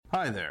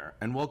Hi there,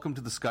 and welcome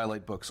to the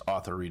Skylight Books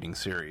author reading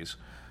series.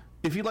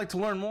 If you'd like to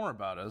learn more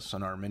about us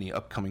and our many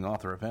upcoming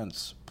author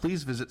events,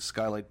 please visit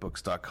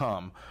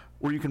skylightbooks.com,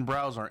 where you can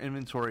browse our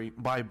inventory,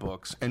 buy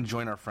books, and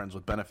join our Friends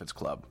with Benefits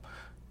Club.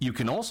 You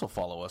can also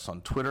follow us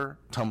on Twitter,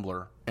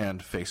 Tumblr,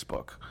 and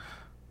Facebook.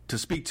 To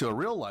speak to a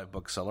real live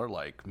bookseller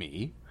like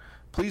me,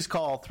 please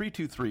call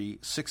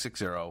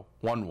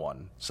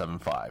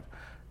 323-660-1175.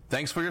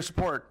 Thanks for your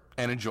support,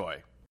 and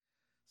enjoy.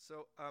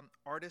 So,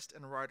 artist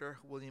and writer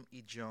William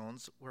E.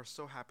 Jones, we're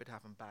so happy to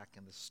have him back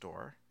in the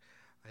store.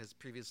 His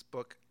previous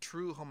book,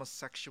 True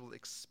Homosexual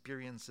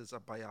Experiences, a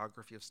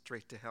biography of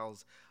Straight to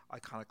Hell's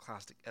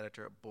iconoclastic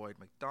editor Boyd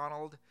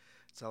McDonald,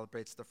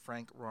 celebrates the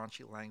frank,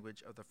 raunchy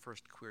language of the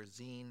first queer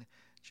zine.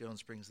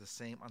 Jones brings the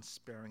same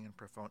unsparing and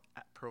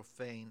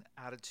profane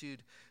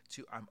attitude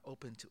to I'm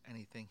Open to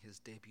Anything, his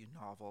debut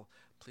novel.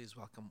 Please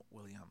welcome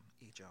William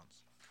E.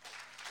 Jones.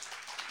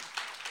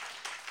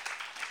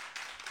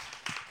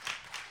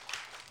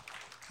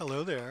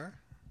 Hello there.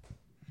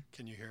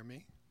 Can you hear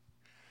me?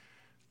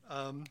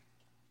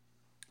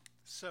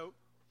 So,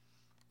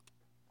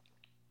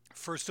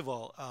 first of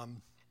all,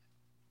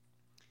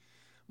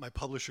 my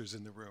publisher's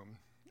in the room,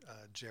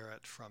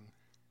 Jarrett from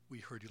We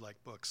Heard You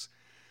Like Books.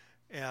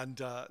 And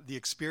the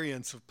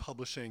experience of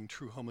publishing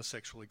True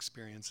Homosexual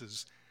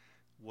Experiences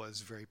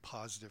was very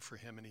positive for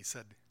him. And he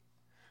said,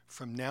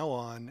 from now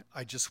on,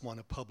 I just want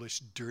to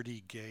publish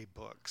dirty gay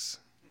books.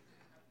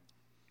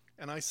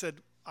 And I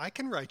said, I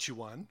can write you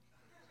one.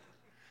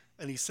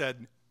 And he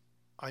said,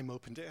 I'm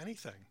open to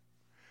anything.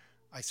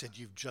 I said,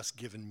 you've just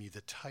given me the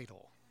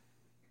title.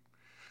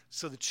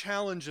 So the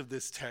challenge of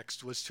this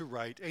text was to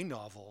write a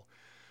novel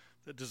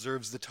that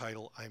deserves the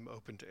title, I'm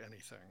Open to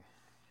Anything.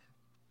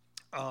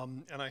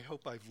 And I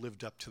hope I've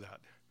lived up to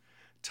that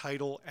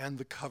title and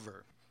the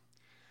cover.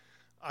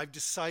 I've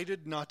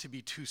decided not to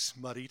be too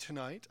smutty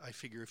tonight. I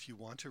figure if you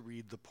want to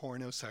read the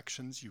porno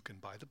sections, you can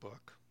buy the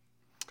book.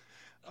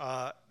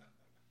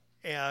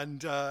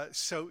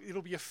 So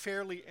it'll be a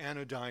fairly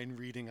anodyne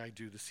reading I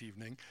do this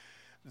evening.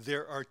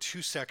 There are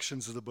two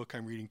sections of the book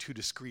I'm reading, two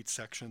discrete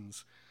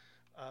sections.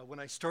 When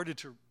I started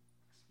to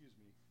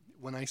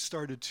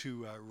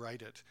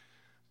write it,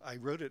 I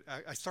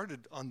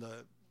started on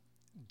the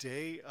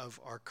day of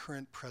our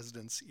current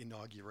president's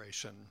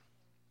inauguration.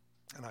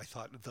 And I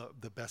thought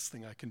the best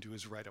thing I can do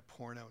is write a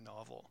porno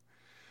novel.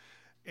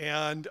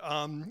 And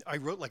I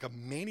wrote like a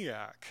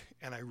maniac,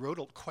 and I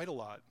wrote quite a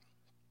lot.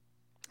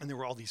 And there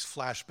were all these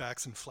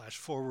flashbacks and flash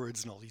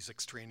forwards and all these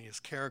extraneous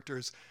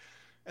characters.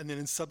 And then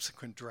in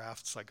subsequent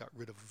drafts, I got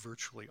rid of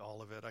virtually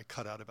all of it. I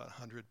cut out about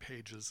 100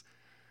 pages.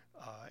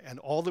 And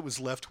all that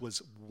was left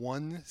was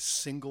one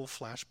single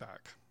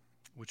flashback,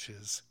 which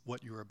is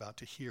what you're about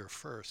to hear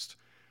first,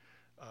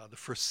 the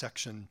first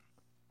section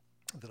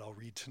that I'll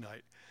read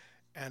tonight.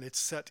 And it's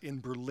set in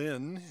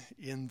Berlin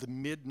in the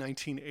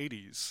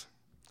mid-1980s.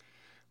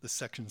 The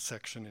second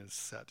section is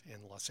set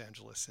in Los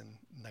Angeles in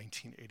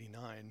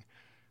 1989.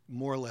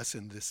 More or less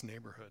in this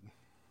neighborhood.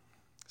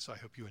 So I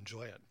hope you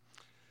enjoy it.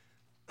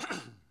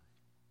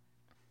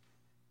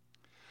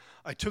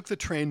 I took the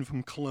train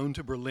from Cologne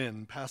to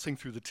Berlin, passing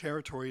through the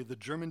territory of the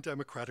German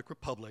Democratic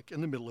Republic in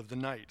the middle of the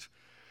night.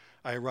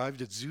 I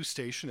arrived at Zoo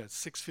Station at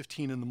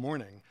 6:15 in the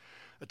morning,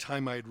 a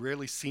time I had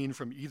rarely seen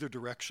from either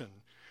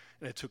direction,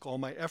 and it took all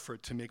my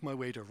effort to make my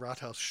way to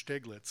Rathaus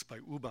Steglitz by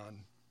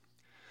U-Bahn.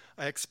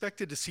 I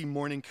expected to see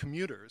morning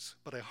commuters,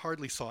 but I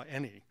hardly saw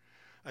any.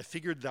 I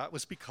figured that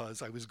was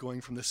because I was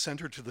going from the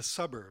center to the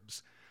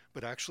suburbs,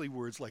 but actually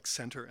words like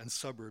center and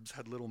suburbs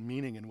had little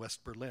meaning in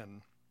West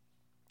Berlin.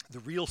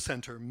 The real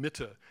center,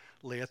 Mitte,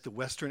 lay at the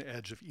western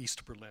edge of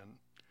East Berlin.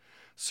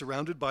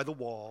 Surrounded by the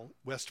wall,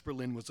 West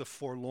Berlin was a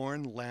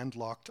forlorn,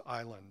 landlocked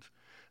island,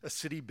 a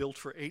city built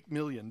for 8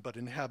 million but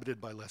inhabited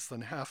by less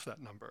than half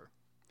that number.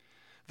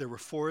 There were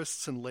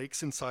forests and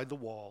lakes inside the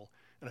wall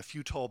and a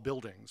few tall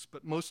buildings,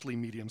 but mostly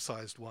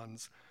medium-sized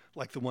ones,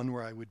 like the one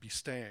where I would be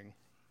staying.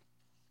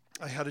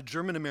 I had a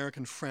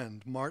German-American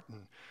friend,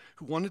 Martin,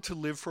 who wanted to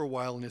live for a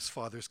while in his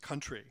father's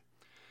country.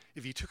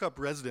 If he took up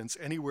residence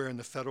anywhere in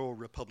the Federal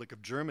Republic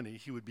of Germany,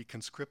 he would be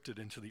conscripted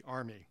into the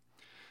army.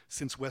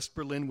 Since West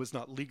Berlin was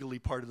not legally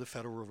part of the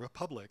Federal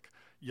Republic,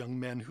 young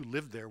men who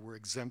lived there were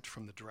exempt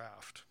from the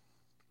draft.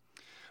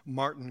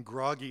 Martin,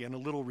 groggy and a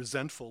little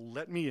resentful,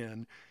 let me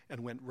in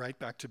and went right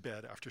back to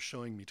bed after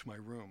showing me to my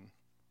room.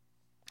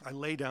 I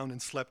lay down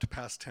and slept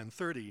past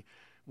 10:30.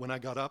 When I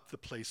got up, the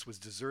place was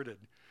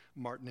deserted.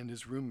 Martin and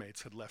his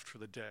roommates had left for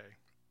the day.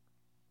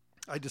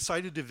 I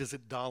decided to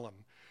visit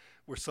Dahlem,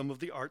 where some of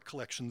the art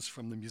collections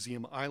from the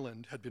Museum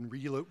Island had been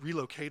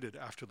relocated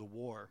after the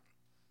war.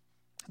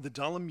 The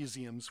Dahlem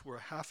museums were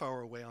a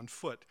half-hour away on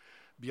foot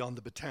beyond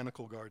the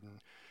Botanical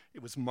Garden.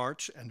 It was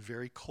March and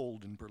very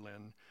cold in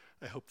Berlin.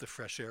 I hoped the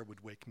fresh air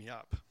would wake me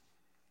up.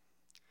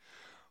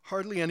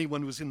 Hardly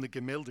anyone was in the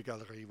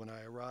Gemäldegalerie when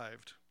I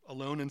arrived.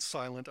 Alone and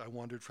silent, I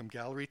wandered from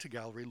gallery to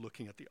gallery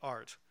looking at the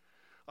art.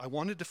 I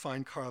wanted to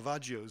find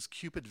Caravaggio's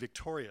Cupid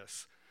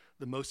Victorious,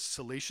 the most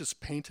salacious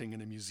painting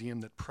in a museum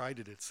that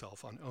prided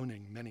itself on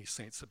owning many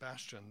St.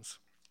 Sebastians.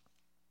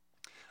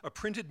 A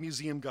printed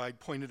museum guide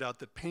pointed out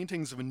that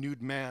paintings of a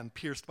nude man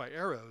pierced by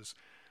arrows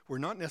were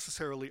not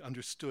necessarily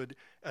understood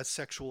as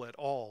sexual at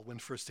all when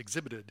first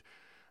exhibited,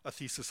 a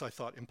thesis I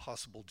thought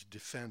impossible to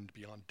defend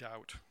beyond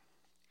doubt.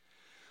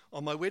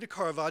 On my way to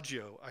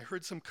Caravaggio, I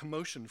heard some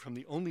commotion from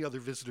the only other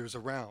visitors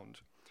around.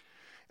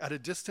 At a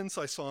distance,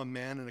 I saw a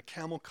man in a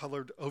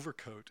camel-colored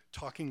overcoat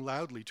talking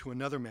loudly to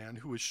another man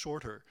who was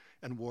shorter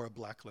and wore a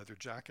black leather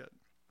jacket.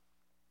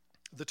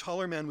 The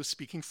taller man was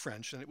speaking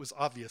French, and it was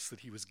obvious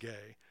that he was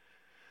gay.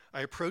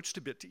 I approached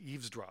a bit to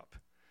eavesdrop.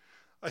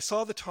 I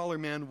saw the taller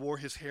man wore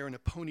his hair in a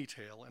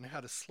ponytail and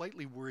had a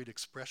slightly worried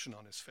expression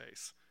on his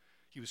face.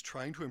 He was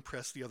trying to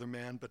impress the other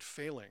man, but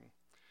failing.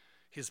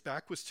 His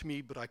back was to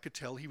me, but I could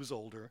tell he was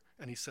older,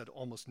 and he said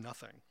almost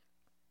nothing.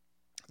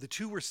 The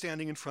two were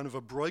standing in front of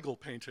a Bruegel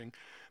painting,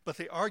 but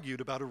they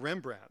argued about a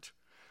Rembrandt,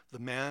 the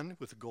man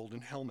with the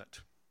golden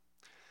helmet.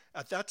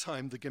 At that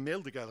time, the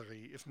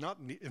Gemäldegalerie, if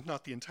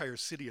not the entire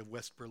city of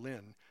West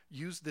Berlin,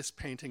 used this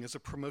painting as a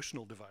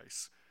promotional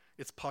device.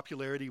 Its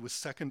popularity was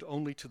second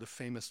only to the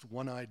famous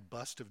one-eyed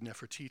bust of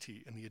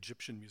Nefertiti in the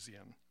Egyptian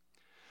Museum.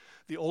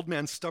 The old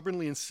man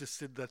stubbornly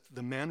insisted that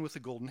the man with the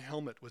golden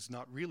helmet was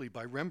not really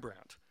by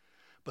Rembrandt,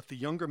 but the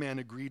younger man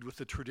agreed with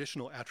the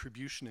traditional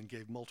attribution and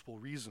gave multiple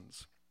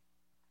reasons.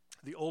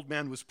 The old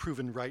man was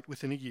proven right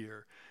within a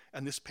year,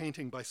 and this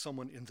painting by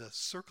someone in the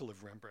circle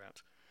of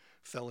Rembrandt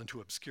fell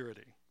into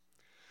obscurity.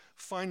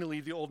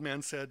 Finally, the old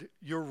man said,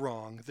 "You're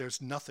wrong,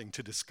 there's nothing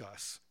to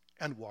discuss,"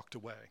 and walked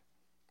away.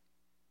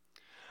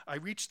 I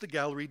reached the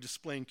gallery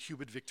displaying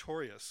Cupid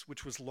Victorious,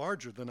 which was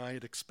larger than I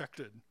had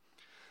expected.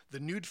 The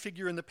nude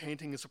figure in the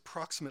painting is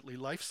approximately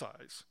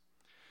life-size.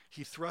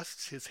 He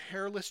thrusts his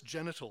hairless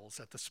genitals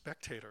at the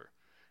spectator,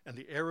 and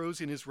the arrows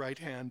in his right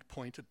hand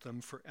point at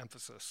them for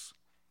emphasis.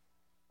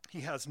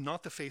 He has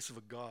not the face of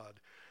a god,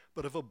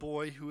 but of a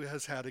boy who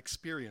has had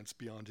experience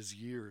beyond his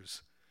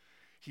years.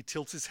 He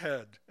tilts his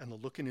head, and the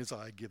look in his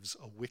eye gives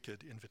a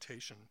wicked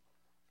invitation.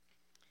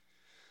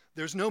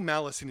 There's no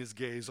malice in his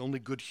gaze, only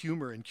good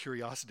humor and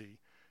curiosity,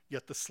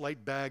 yet the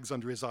slight bags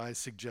under his eyes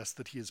suggest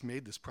that he has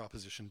made this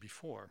proposition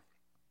before.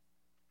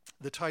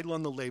 The title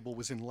on the label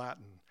was in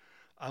Latin,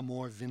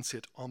 Amor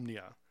vincit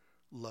omnia,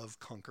 love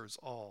conquers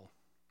all.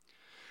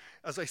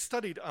 As I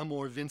studied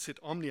Amor vincit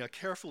omnia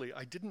carefully,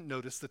 I didn't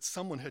notice that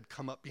someone had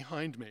come up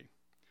behind me.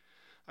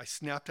 I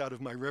snapped out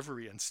of my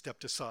reverie and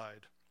stepped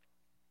aside.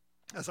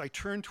 As I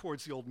turned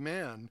towards the old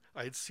man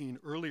I had seen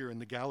earlier in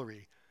the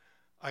gallery,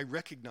 I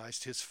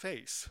recognized his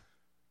face.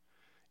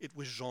 It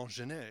was Jean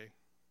Genet.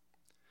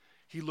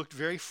 He looked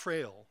very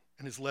frail,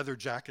 and his leather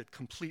jacket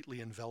completely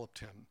enveloped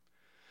him.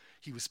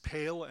 He was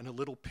pale and a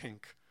little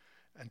pink,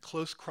 and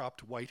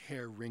close-cropped white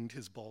hair ringed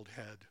his bald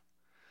head.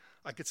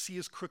 I could see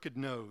his crooked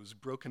nose,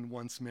 broken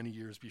once many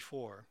years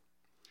before.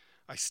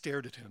 I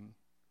stared at him.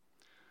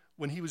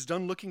 When he was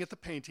done looking at the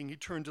painting, he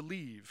turned to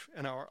leave,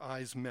 and our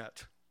eyes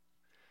met.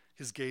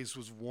 His gaze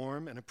was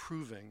warm and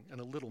approving and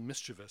a little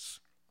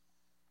mischievous.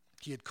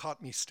 He had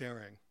caught me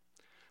staring,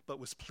 but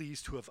was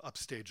pleased to have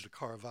upstaged a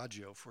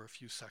Caravaggio for a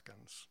few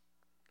seconds.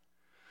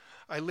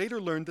 I later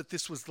learned that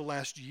this was the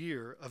last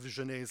year of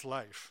Genet's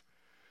life,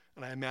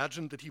 and I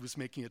imagined that he was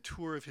making a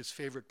tour of his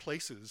favorite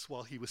places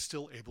while he was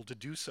still able to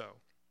do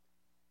so.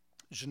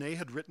 Genet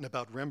had written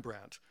about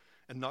Rembrandt,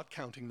 and not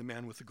counting the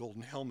man with the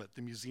golden helmet,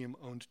 the museum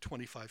owned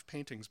 25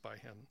 paintings by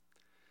him.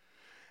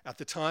 At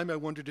the time, I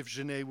wondered if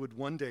Genet would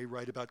one day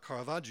write about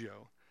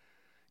Caravaggio.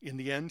 In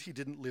the end, he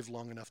didn't live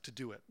long enough to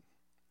do it.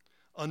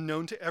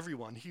 Unknown to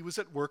everyone, he was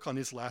at work on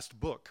his last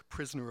book,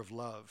 Prisoner of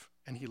Love,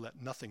 and he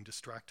let nothing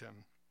distract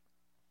him.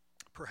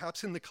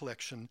 Perhaps in the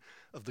collection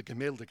of the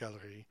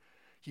Gemäldegalerie,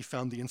 he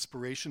found the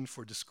inspiration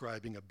for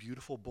describing a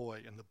beautiful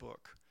boy in the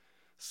book,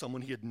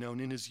 someone he had known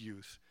in his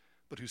youth,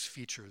 but whose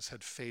features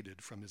had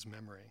faded from his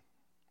memory.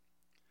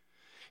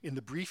 In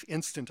the brief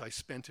instant I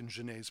spent in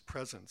Genet's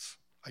presence,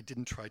 I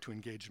didn't try to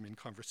engage him in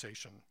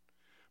conversation.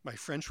 My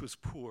French was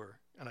poor,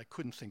 and I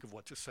couldn't think of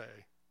what to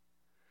say.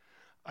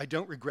 I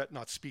don't regret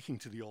not speaking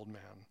to the old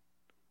man.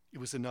 It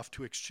was enough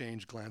to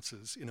exchange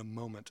glances in a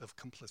moment of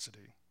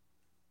complicity.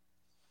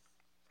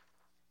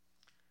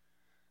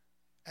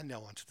 And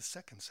now on to the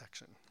second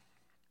section.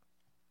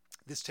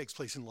 This takes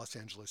place in Los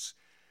Angeles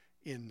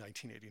in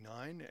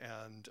 1989,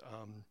 and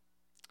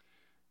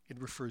it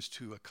refers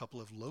to a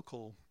couple of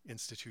local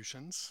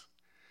institutions,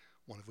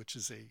 one of which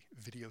is a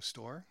video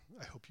store.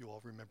 I hope you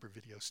all remember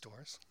video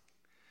stores.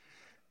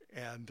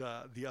 And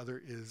the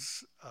other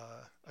is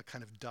a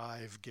kind of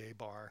dive gay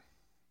bar,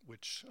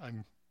 which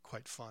I'm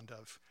quite fond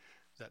of,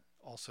 that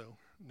also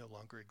no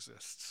longer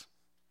exists.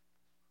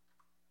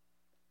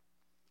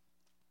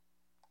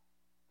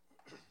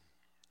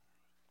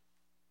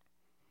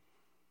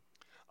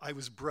 I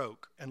was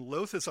broke, and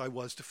loath as I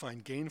was to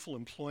find gainful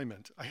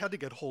employment, I had to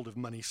get hold of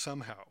money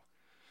somehow.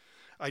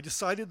 I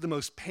decided the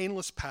most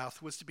painless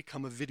path was to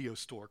become a video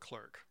store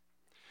clerk.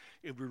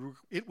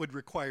 It would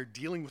require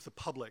dealing with the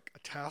public, a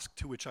task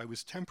to which I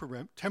was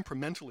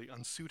temperamentally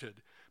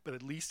unsuited, but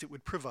at least it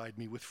would provide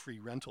me with free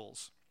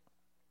rentals.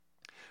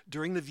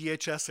 During the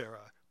VHS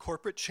era,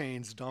 corporate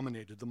chains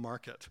dominated the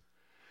market.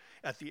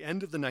 At the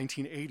end of the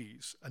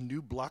 1980s, a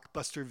new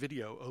Blockbuster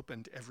video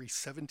opened every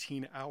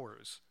 17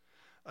 hours,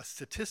 a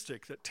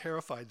statistic that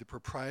terrified the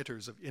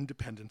proprietors of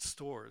independent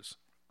stores.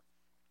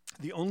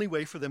 The only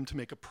way for them to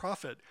make a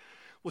profit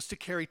was to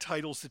carry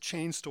titles the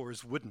chain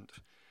stores wouldn't.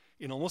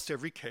 In almost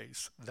every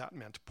case, that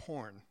meant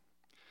porn.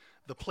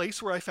 The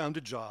place where I found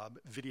a job,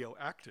 Video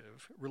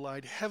Active,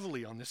 relied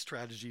heavily on this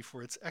strategy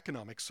for its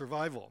economic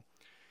survival.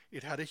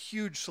 It had a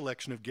huge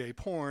selection of gay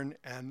porn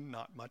and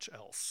not much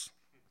else.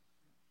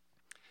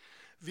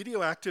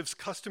 Video Active's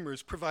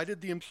customers provided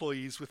the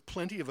employees with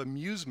plenty of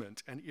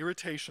amusement and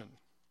irritation.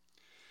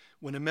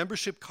 When a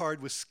membership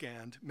card was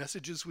scanned,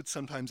 messages would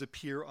sometimes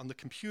appear on the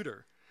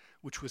computer,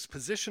 which was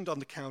positioned on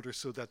the counter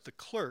so that the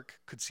clerk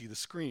could see the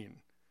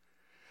screen.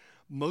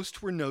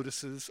 Most were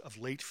notices of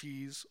late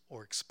fees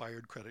or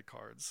expired credit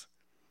cards.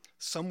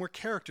 Some were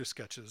character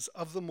sketches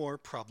of the more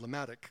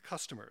problematic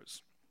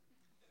customers.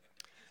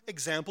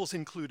 Examples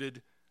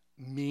included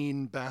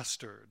mean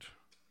bastard,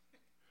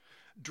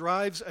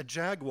 drives a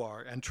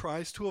Jaguar and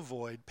tries to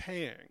avoid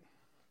paying,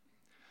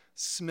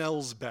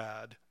 smells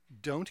bad,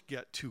 don't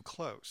get too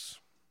close,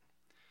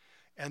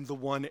 and the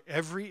one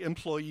every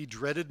employee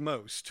dreaded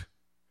most,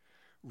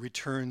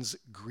 returns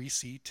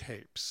greasy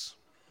tapes.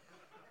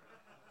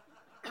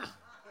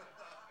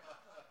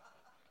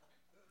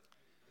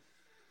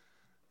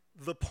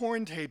 The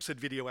porn tapes at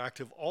Video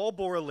Active all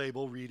bore a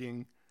label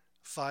reading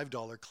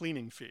 $5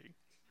 cleaning fee.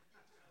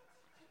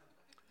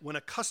 When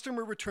a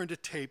customer returned a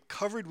tape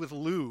covered with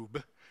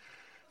lube,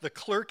 the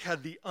clerk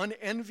had the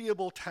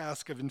unenviable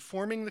task of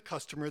informing the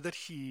customer that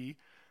he,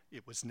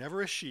 it was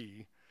never a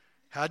she,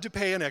 had to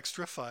pay an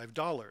extra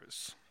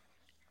 $5.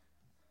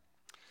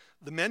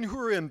 The men who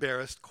were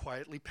embarrassed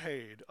quietly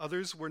paid.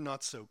 Others were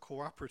not so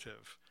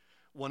cooperative.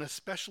 One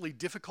especially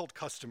difficult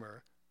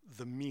customer,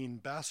 the mean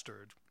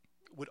bastard,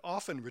 would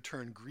often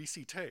return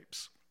greasy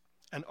tapes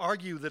and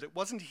argue that it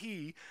wasn't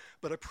he,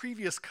 but a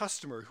previous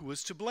customer who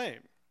was to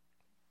blame.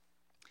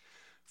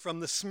 From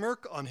the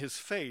smirk on his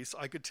face,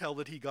 I could tell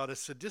that he got a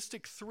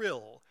sadistic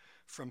thrill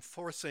from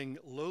forcing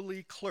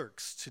lowly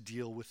clerks to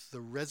deal with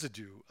the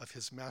residue of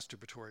his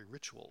masturbatory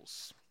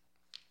rituals.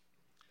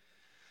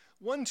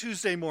 One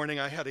Tuesday morning,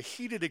 I had a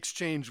heated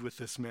exchange with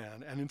this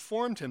man and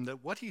informed him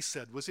that what he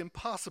said was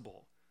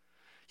impossible.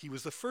 He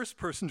was the first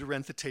person to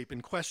rent the tape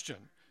in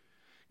question.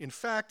 In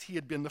fact, he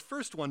had been the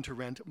first one to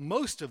rent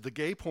most of the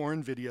gay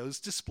porn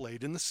videos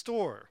displayed in the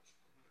store.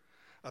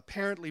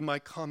 Apparently, my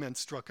comment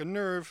struck a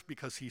nerve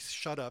because he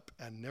shut up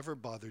and never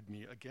bothered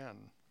me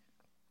again.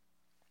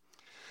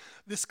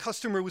 This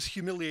customer was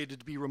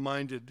humiliated to be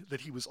reminded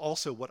that he was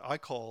also what I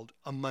called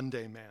a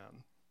Monday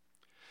man.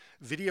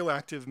 Video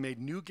Active made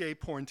new gay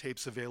porn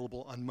tapes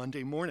available on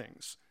Monday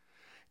mornings,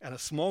 and a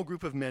small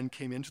group of men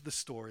came into the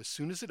store as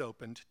soon as it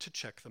opened to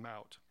check them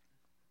out.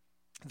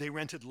 They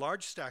rented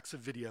large stacks of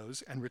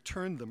videos and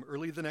returned them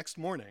early the next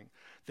morning,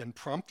 then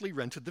promptly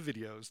rented the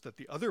videos that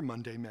the other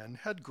Monday men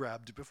had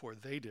grabbed before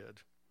they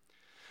did.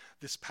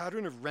 This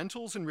pattern of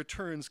rentals and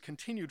returns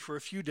continued for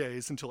a few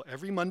days until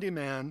every Monday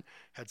man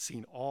had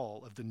seen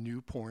all of the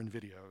new porn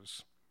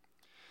videos.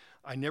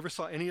 I never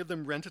saw any of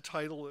them rent a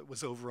title that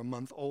was over a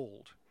month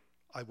old.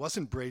 I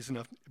wasn't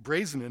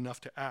brazen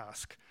enough to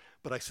ask,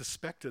 but I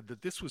suspected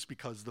that this was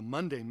because the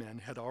Monday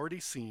men had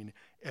already seen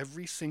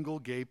every single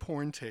gay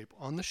porn tape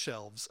on the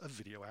shelves of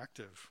Video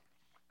Active.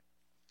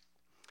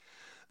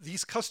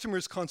 These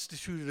customers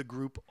constituted a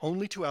group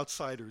only to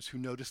outsiders who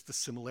noticed the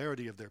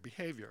similarity of their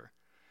behavior.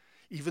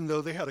 Even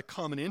though they had a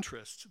common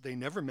interest, they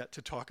never met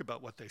to talk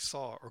about what they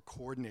saw or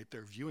coordinate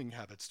their viewing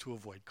habits to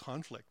avoid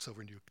conflicts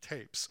over new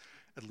tapes,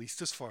 at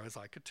least as far as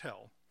I could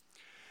tell.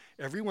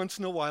 Every once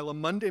in a while, a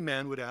Monday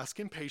man would ask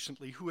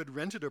impatiently who had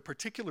rented a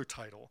particular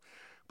title,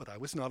 but I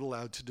was not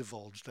allowed to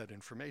divulge that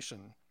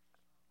information.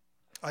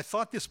 I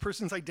thought this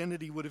person's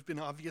identity would have been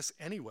obvious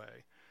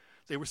anyway.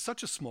 They were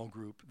such a small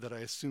group that I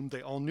assumed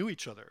they all knew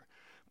each other,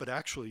 but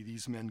actually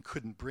these men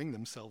couldn't bring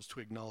themselves to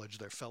acknowledge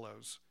their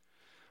fellows.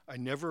 I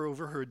never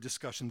overheard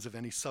discussions of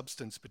any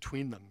substance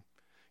between them.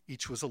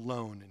 Each was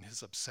alone in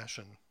his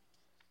obsession.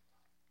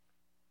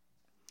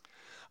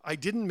 I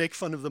didn't make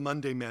fun of the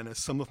Monday men as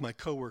some of my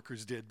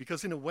coworkers did,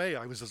 because in a way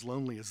I was as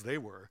lonely as they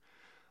were.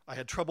 I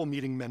had trouble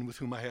meeting men with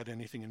whom I had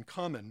anything in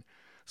common,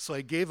 so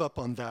I gave up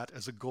on that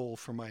as a goal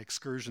for my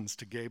excursions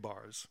to gay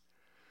bars.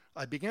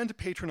 I began to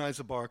patronize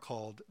a bar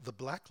called The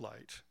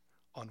Blacklight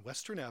on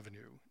Western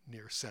Avenue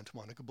near Santa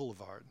Monica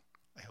Boulevard.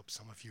 I hope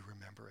some of you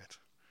remember it.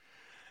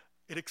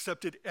 It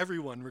accepted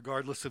everyone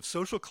regardless of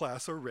social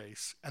class or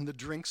race, and the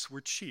drinks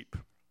were cheap.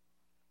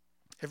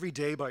 Every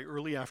day by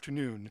early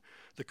afternoon,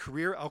 the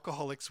career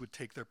alcoholics would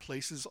take their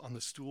places on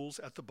the stools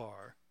at the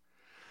bar.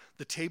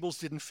 The tables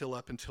didn't fill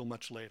up until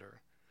much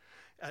later.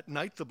 At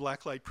night, the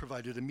Blacklight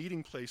provided a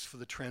meeting place for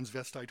the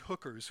transvestite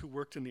hookers who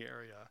worked in the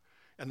area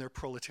and their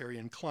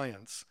proletarian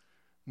clients,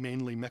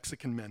 mainly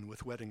Mexican men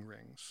with wedding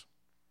rings.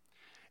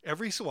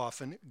 Every so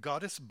often,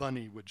 Goddess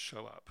Bunny would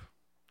show up.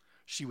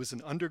 She was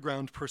an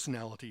underground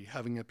personality,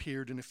 having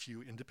appeared in a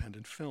few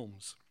independent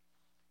films.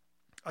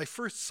 I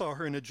first saw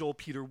her in a Joel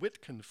Peter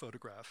Witkin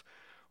photograph,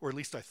 or at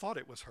least I thought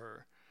it was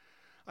her.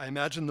 I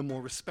imagine the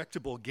more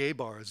respectable gay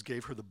bars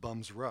gave her the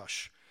bum's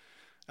rush.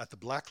 At the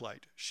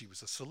Blacklight, she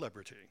was a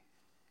celebrity.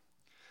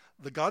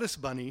 The goddess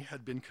bunny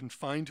had been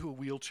confined to a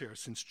wheelchair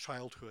since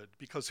childhood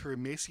because her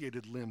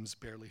emaciated limbs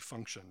barely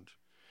functioned.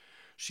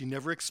 She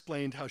never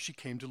explained how she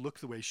came to look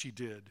the way she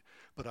did,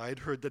 but I had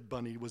heard that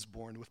Bunny was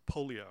born with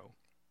polio.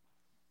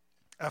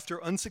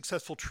 After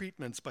unsuccessful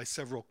treatments by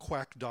several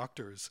quack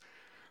doctors,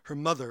 her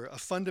mother, a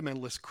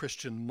fundamentalist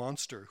Christian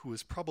monster who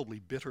was probably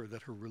bitter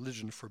that her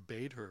religion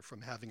forbade her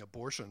from having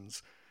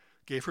abortions,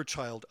 gave her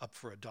child up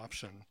for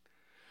adoption.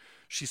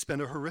 She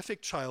spent a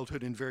horrific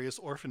childhood in various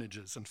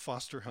orphanages and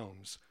foster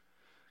homes.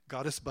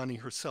 Goddess Bunny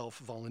herself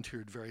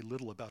volunteered very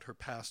little about her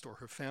past or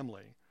her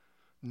family.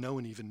 No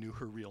one even knew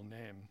her real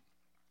name.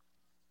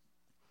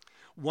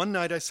 One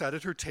night I sat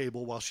at her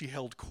table while she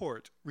held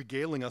court,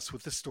 regaling us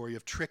with the story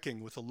of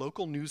tricking with a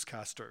local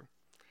newscaster.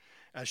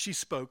 As she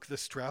spoke, the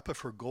strap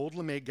of her gold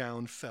lame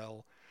gown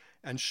fell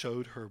and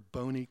showed her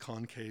bony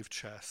concave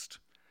chest.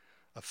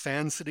 A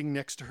fan sitting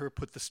next to her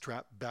put the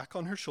strap back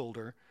on her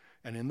shoulder,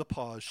 and in the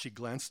pause she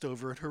glanced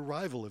over at her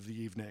rival of the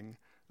evening,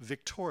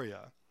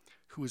 Victoria,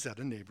 who was at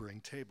a neighboring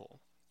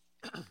table.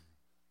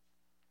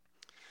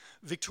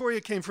 Victoria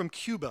came from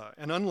Cuba,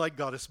 and unlike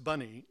Goddess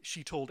Bunny,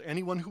 she told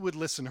anyone who would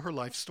listen her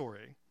life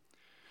story.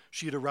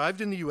 She had arrived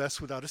in the U.S.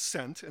 without a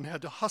cent and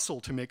had to hustle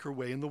to make her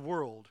way in the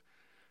world.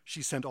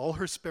 She sent all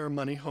her spare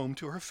money home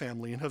to her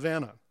family in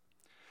Havana.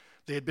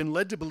 They had been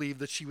led to believe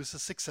that she was a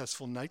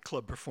successful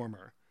nightclub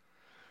performer.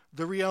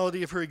 The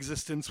reality of her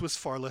existence was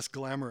far less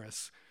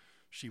glamorous.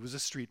 She was a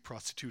street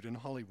prostitute in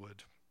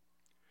Hollywood.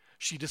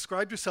 She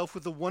described herself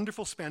with the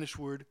wonderful Spanish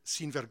word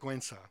sin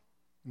vergüenza,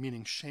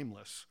 meaning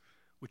shameless,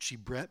 which she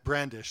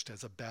brandished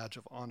as a badge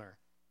of honor.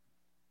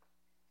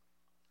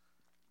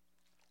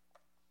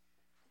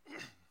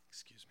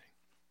 Excuse me.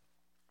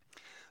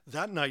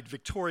 That night,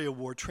 Victoria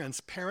wore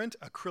transparent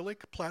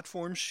acrylic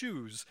platform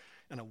shoes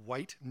and a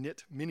white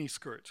knit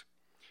miniskirt.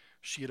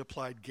 She had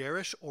applied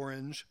garish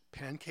orange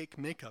pancake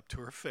makeup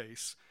to her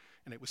face,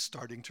 and it was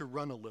starting to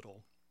run a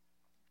little.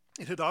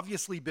 It had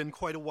obviously been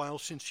quite a while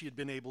since she had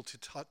been able to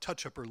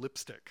touch up her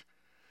lipstick.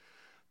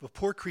 The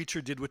poor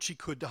creature did what she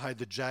could to hide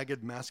the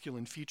jagged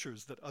masculine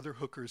features that other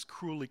hookers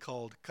cruelly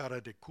called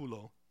cara de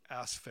culo,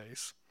 ass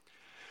face.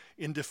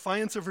 In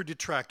defiance of her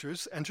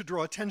detractors and to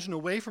draw attention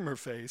away from her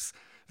face,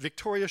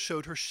 Victoria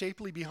showed her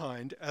shapely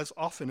behind as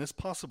often as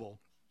possible.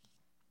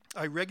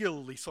 I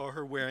regularly saw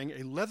her wearing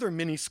a leather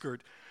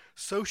miniskirt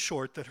so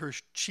short that her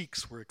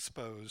cheeks were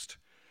exposed.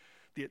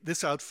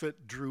 This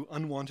outfit drew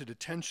unwanted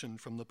attention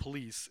from the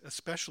police,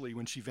 especially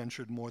when she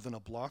ventured more than a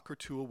block or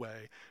two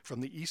away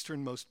from the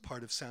easternmost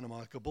part of Santa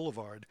Monica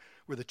Boulevard,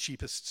 where the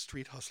cheapest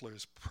street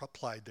hustlers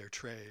plied their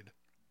trade.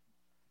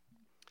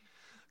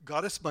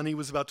 Goddess Bunny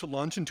was about to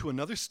launch into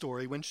another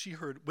story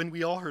when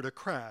we all heard a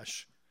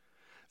crash.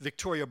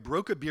 Victoria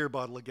broke a beer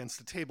bottle against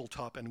the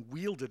tabletop and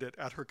wielded it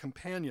at her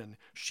companion.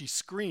 She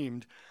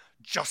screamed,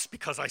 "Just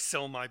because I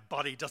sell my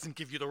body doesn't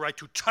give you the right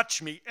to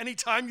touch me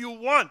anytime you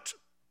want!"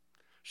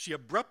 She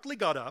abruptly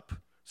got up,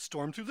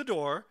 stormed through the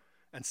door,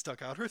 and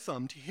stuck out her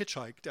thumb to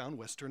hitchhike down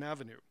Western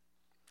Avenue.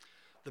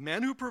 The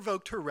man who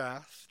provoked her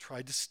wrath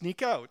tried to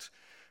sneak out,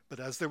 but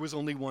as there was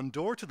only one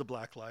door to the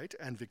Blacklight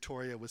and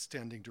Victoria was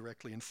standing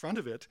directly in front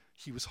of it,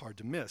 he was hard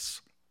to miss.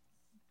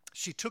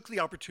 She took the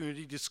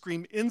opportunity to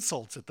scream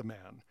insults at the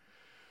man.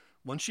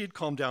 Once she had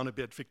calmed down a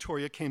bit,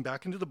 Victoria came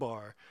back into the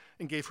bar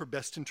and gave her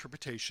best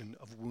interpretation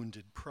of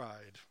wounded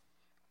pride.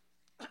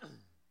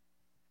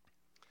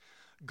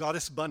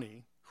 Goddess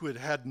Bunny, who had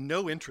had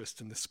no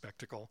interest in this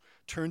spectacle,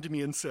 turned to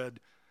me and said,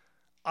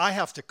 "I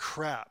have to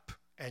crap,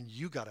 and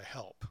you gotta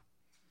help."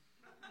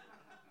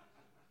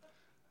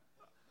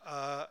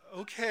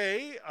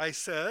 Okay, I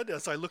said,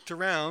 as I looked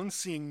around,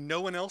 seeing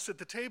no one else at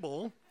the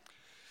table.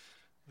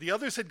 The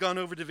others had gone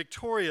over to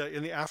Victoria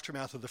in the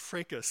aftermath of the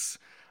fracas.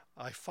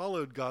 I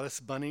followed Goddess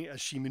Bunny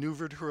as she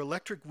maneuvered her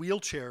electric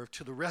wheelchair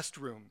to the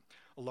restroom,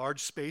 a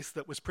large space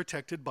that was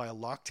protected by a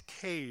locked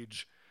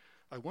cage.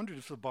 I wondered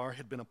if the bar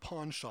had been a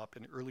pawn shop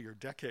in earlier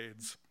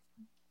decades.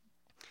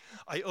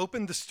 I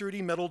opened the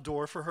sturdy metal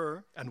door for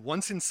her, and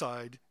once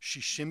inside,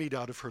 she shimmied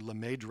out of her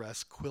lame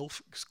dress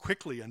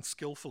quickly and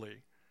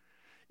skillfully.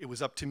 It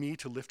was up to me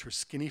to lift her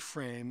skinny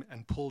frame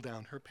and pull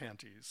down her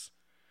panties.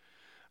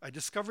 I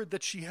discovered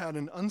that she had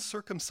an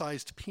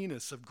uncircumcised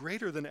penis of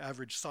greater than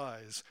average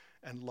size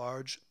and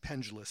large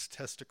pendulous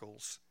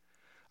testicles.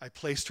 I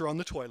placed her on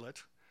the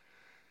toilet.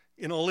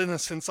 In all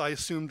innocence, I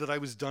assumed that I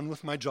was done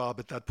with my job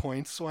at that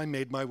point, so I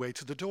made my way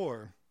to the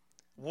door.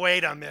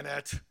 "Wait a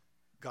minute,"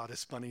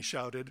 Goddess Bunny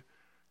shouted.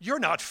 "You're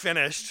not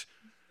finished.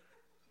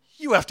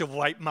 You have to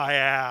wipe my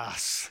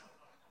ass."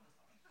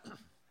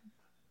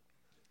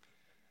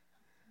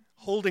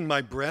 Holding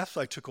my breath,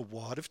 I took a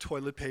wad of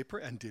toilet paper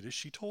and did as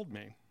she told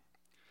me.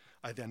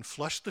 I then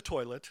flushed the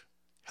toilet,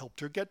 helped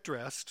her get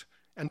dressed,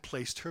 and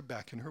placed her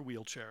back in her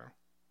wheelchair.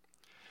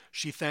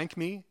 She thanked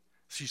me,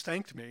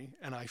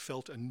 and I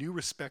felt a new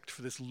respect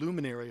for this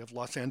luminary of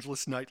Los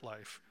Angeles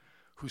nightlife,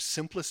 whose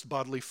simplest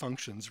bodily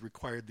functions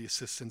required the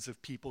assistance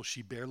of people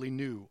she barely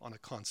knew on a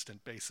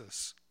constant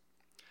basis.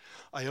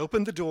 I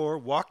opened the door,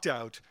 walked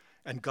out,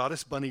 and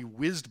Goddess Bunny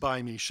whizzed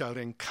by me,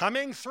 shouting,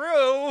 "Coming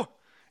through!"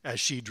 as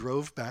she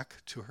drove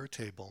back to her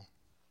table.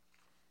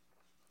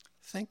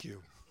 Thank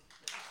you.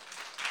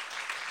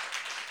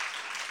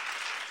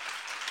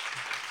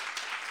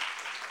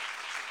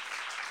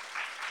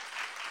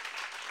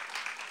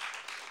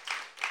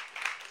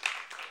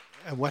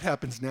 And what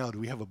happens now? Do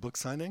we have a book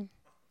signing?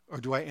 Or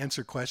do I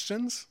answer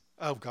questions?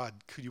 Oh,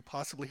 God, could you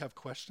possibly have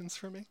questions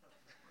for me?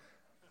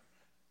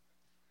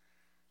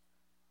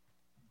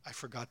 I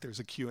forgot there's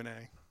a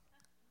Q&A.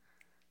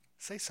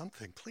 Say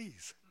something,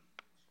 please.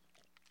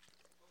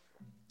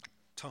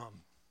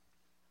 Tom.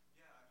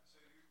 Yeah, so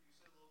you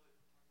said a little bit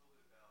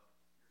about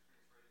your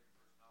experience writing your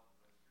first novel,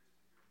 but I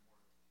was curious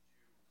to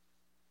hear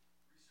more. Did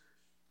you research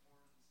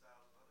forms and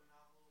styles of other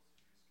novels? Did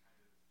you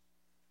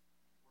just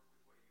kind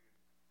of work with what you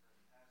had read in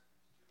the past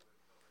and just do what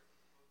felt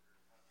right for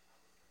the book, or how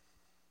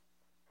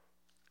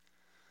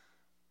was that?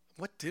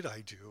 What did I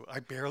do?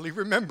 I barely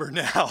remember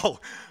now.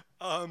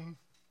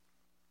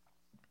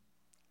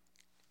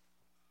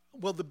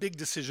 Well, the big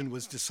decision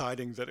was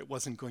deciding that it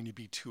wasn't going to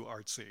be too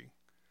artsy,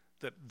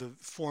 that the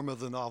form of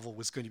the novel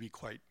was going to be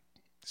quite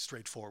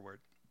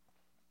straightforward.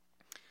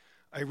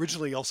 I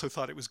originally also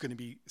thought it was going to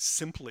be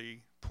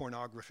simply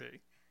pornography,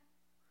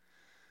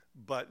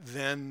 but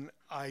then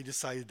I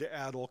decided to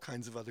add all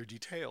kinds of other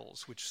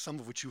details, some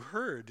of which you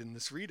heard in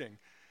this reading.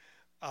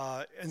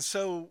 And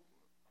so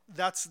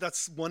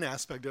that's one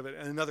aspect of it.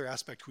 And another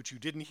aspect which you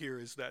didn't hear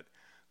is that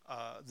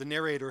the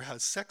narrator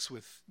has sex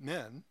with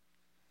men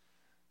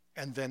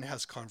and then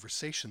has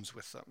conversations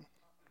with them.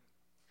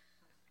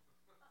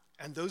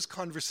 And those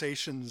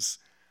conversations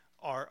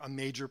are a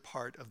major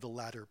part of the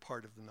latter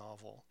part of the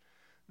novel.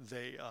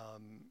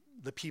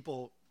 The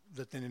people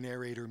that the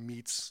narrator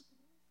meets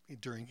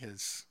during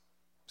his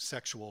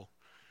sexual,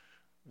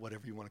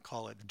 whatever you want to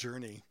call it,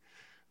 journey,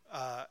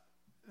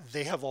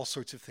 they have all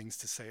sorts of things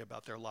to say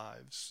about their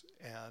lives,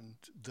 and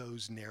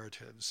those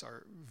narratives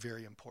are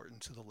very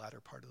important to the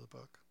latter part of the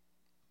book.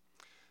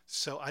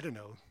 So I don't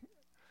know,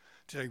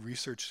 did I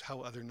research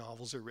how other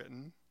novels are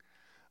written?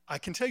 I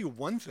can tell you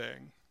one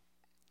thing.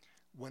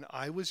 When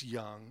I was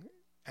young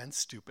and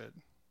stupid,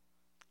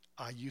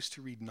 I used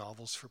to read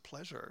novels for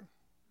pleasure.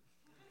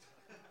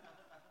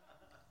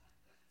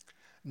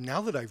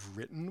 Now that I've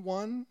written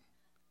one,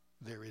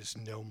 there is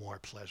no more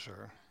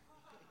pleasure.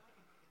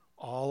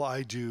 All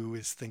I do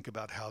is think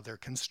about how they're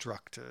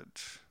constructed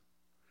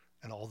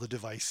and all the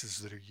devices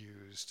that are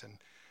used. And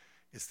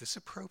is this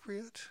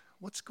appropriate?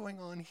 What's going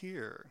on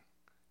here?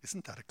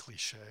 Isn't that a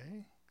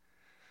cliche?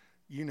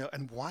 You know,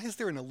 and why is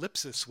there an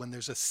ellipsis when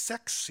there's a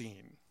sex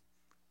scene?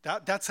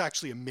 That's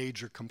actually a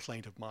major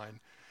complaint of mine.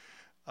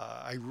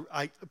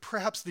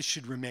 Perhaps this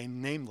should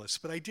remain nameless,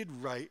 but I did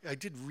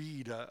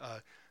read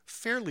a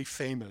fairly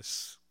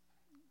famous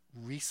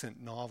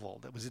recent novel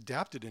that was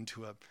adapted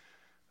into a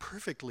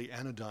perfectly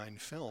anodyne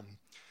film.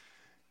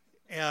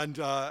 And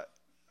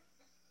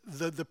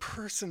the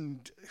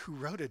person who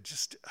wrote it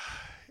just,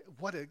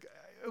 the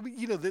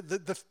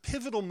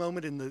pivotal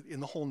moment in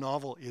the whole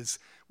novel is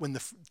when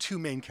the two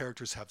main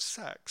characters have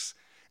sex,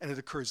 and it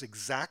occurs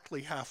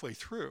exactly halfway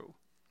through.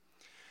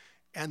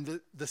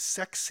 And the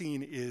sex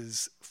scene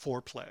is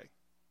foreplay.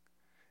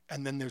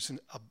 And then there's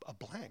a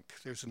blank,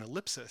 there's an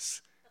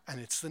ellipsis, and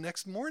it's the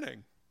next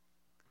morning.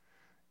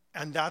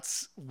 And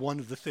that's one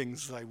of the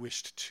things that I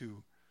wished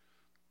to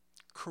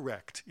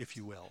correct, if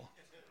you will,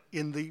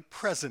 in the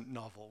present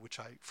novel,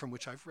 from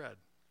which I've read.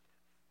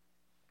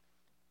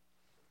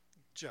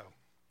 Joe.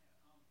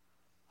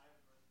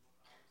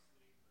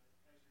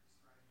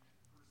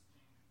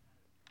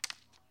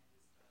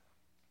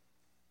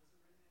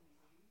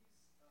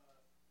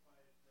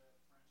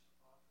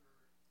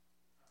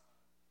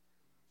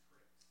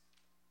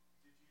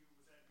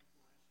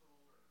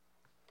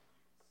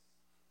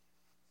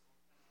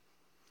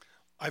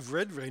 I've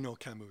read Renaud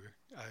Camus.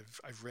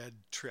 I've read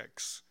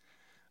Tricks.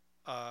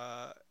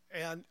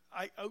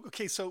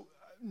 So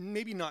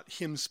maybe not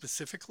him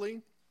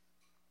specifically,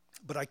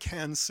 but I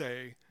can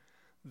say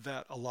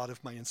that a lot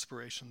of my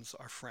inspirations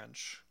are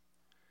French.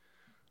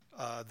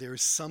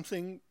 There's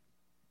something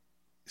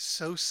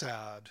so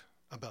sad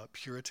about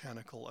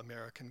puritanical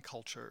American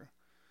culture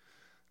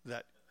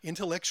that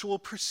intellectual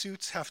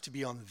pursuits have to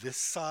be on this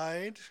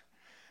side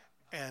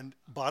and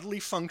bodily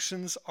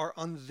functions are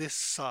on this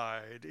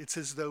side. It's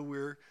as though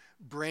we're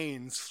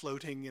brains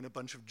floating in a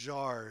bunch of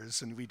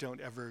jars and we don't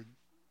ever,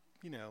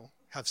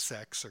 have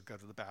sex or go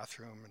to the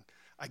bathroom. And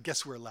I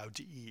guess we're allowed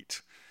to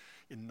eat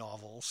in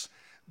novels.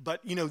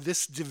 But,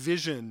 this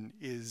division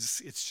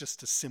it's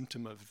just a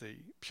symptom of the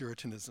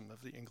Puritanism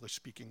of the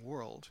English-speaking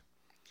world.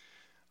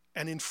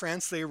 And in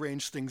France, they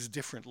arrange things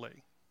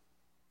differently.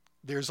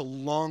 There's a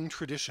long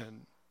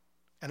tradition,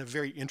 and a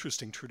very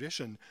interesting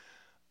tradition,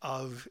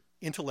 of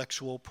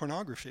intellectual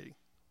pornography.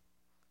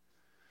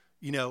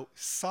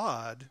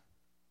 Sade,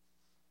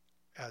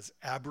 as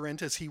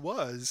aberrant as he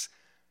was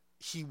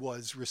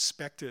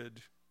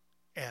respected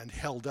and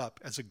held up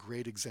as a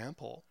great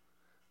example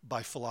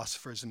by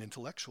philosophers and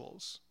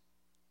intellectuals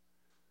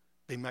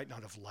They might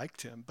not have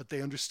liked him, but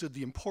they understood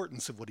the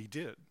importance of what he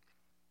did.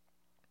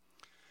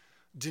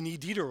 Denis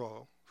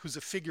Diderot, who's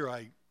a figure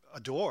I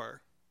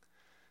adore,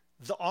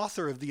 the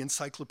author of the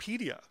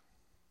Encyclopedia,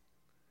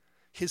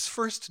 his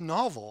first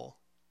novel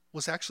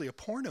was actually a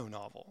porno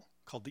novel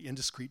called The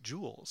Indiscreet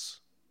Jewels.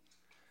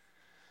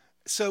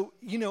 So,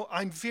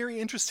 I'm very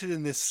interested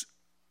in this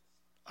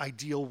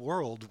ideal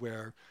world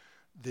where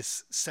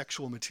this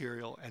sexual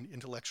material and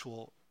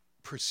intellectual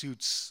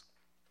pursuits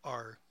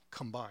are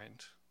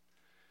combined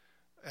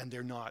and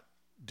they're not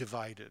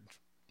divided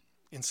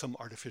in some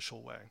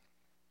artificial way.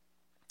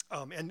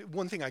 And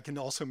one thing I can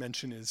also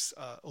mention is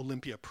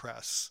Olympia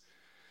Press.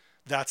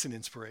 That's an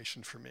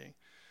inspiration for me.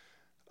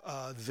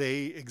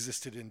 They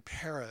existed in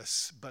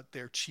Paris, but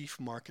their chief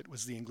market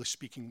was the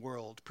English-speaking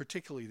world,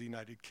 particularly the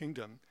United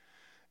Kingdom.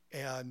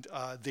 And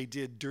they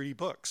did dirty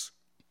books.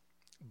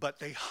 But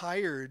they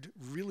hired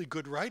really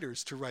good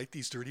writers to write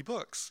these dirty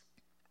books.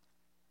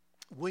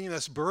 William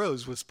S.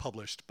 Burroughs was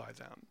published by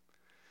them.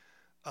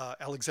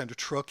 Alexander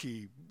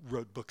Trocchi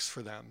wrote books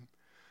for them.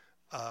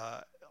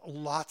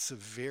 Lots of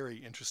very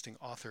interesting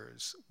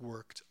authors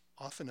worked,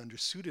 often under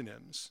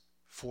pseudonyms,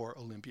 for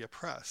Olympia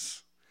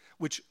Press,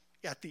 which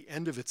at the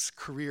end of its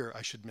career,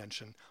 I should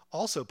mention,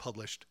 also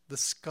published The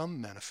Scum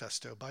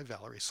Manifesto by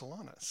Valerie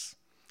Solanas.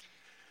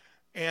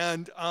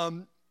 And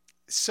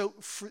so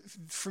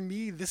for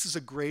me, this is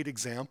a great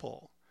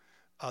example.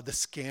 The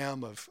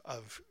scam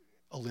of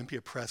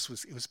Olympia Press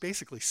was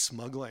basically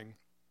smuggling.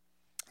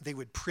 They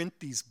would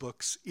print these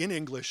books in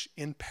English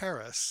in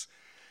Paris,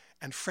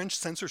 and French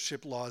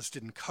censorship laws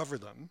didn't cover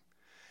them,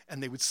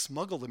 and they would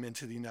smuggle them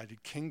into the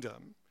United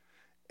Kingdom,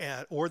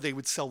 or they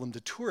would sell them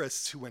to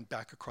tourists who went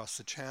back across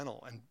the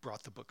channel and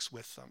brought the books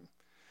with them.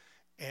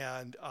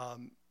 And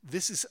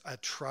this is a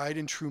tried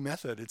and true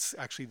method. It's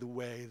actually the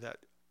way that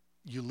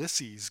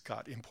Ulysses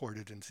got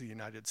imported into the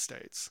United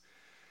States.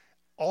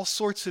 All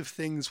sorts of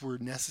things were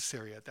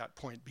necessary at that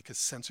point because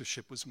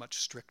censorship was much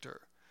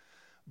stricter.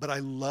 But I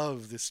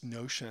love this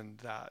notion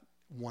that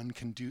one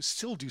can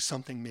still do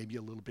something maybe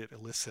a little bit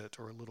illicit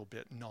or a little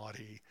bit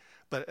naughty,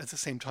 but at the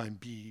same time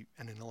be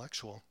an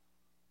intellectual.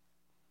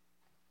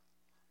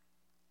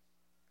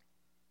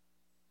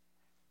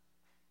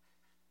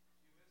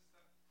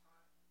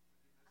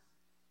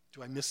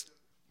 Do I miss?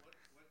 What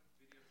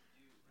video did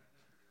you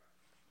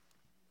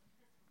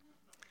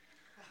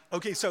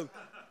rent? Okay, so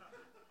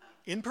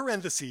in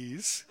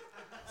parentheses,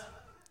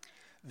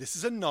 this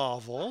is a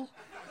novel,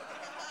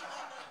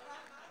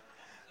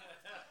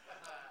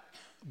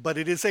 but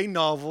it is a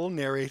novel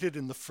narrated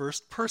in the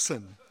first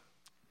person.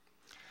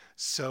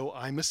 So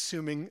I'm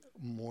assuming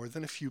more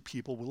than a few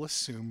people will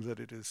assume that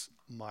it is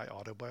my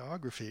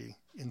autobiography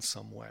in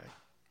some way.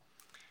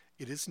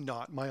 It is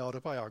not my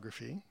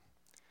autobiography.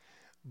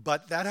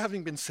 But that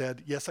having been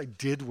said, yes, I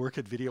did work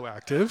at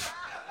Videoactive.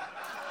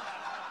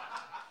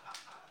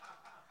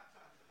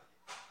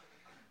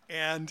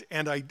 And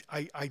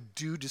I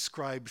do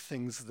describe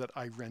things that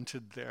I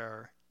rented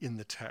there in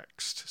the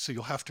text, so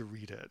you'll have to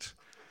read it.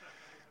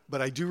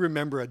 But I do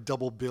remember a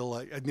double bill,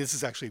 and this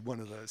is actually one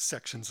of the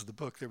sections of the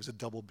book. There was a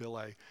double bill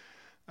I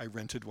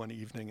rented one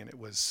evening, and it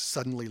was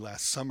Suddenly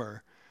Last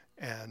Summer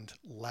and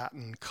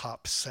Latin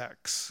Cop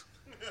Sex.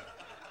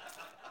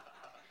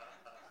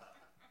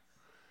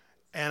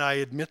 And I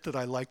admit that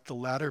I liked the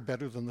latter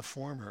better than the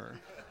former.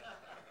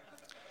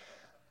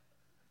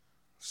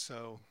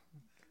 So,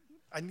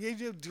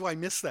 do I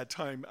miss that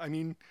time? I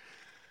mean,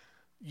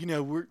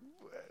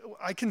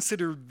 I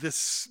consider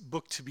this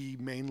book to be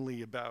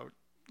mainly about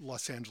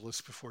Los Angeles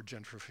before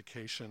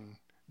gentrification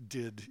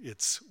did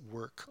its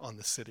work on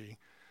the city.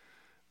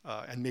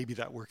 And maybe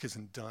that work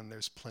isn't done.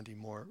 There's plenty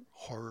more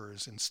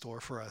horrors in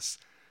store for us.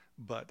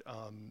 But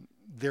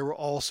there were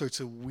all sorts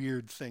of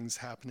weird things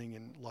happening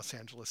in Los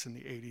Angeles in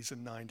the 80s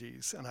and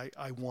 90s. And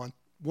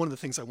one of the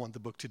things I want the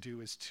book to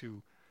do is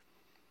to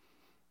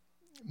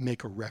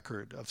make a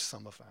record of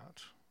some of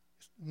that.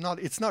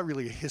 It's not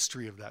really a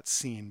history of that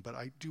scene, but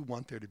I do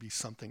want there to be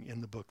something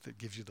in the book that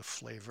gives you the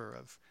flavor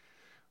of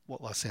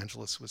what Los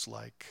Angeles was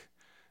like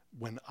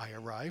when I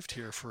arrived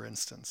here, for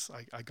instance.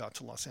 I got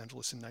to Los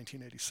Angeles in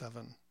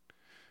 1987.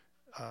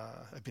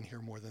 I've been here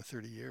more than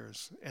 30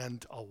 years,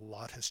 and a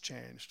lot has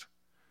changed.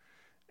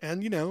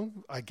 And,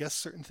 I guess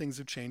certain things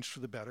have changed for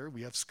the better.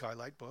 We have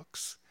Skylight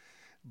Books,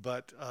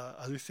 but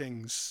other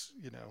things,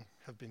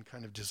 have been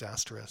kind of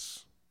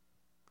disastrous.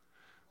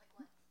 Like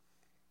what?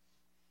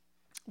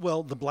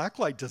 Well, the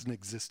Blacklight doesn't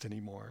exist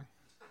anymore.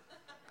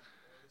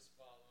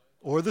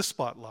 Or the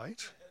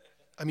Spotlight.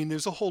 I mean,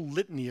 there's a whole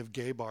litany of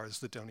gay bars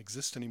that don't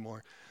exist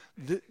anymore.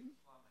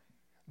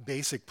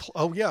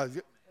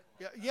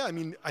 Yeah. I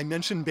mean, I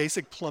mentioned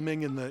basic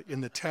plumbing in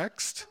the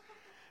text.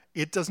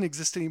 It doesn't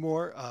exist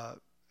anymore.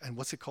 And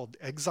what's it called?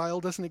 Exile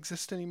doesn't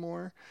exist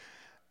anymore.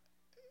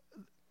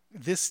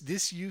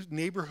 This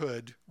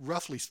neighborhood,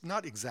 roughly,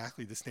 not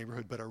exactly this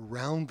neighborhood, but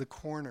around the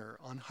corner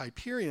on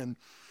Hyperion,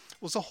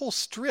 was a whole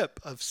strip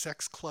of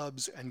sex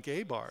clubs and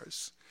gay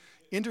bars,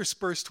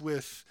 interspersed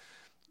with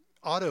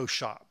auto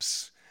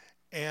shops.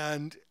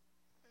 And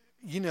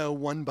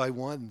one by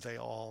one, they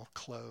all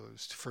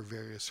closed for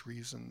various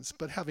reasons,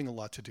 but having a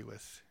lot to do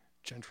with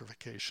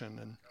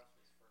gentrification and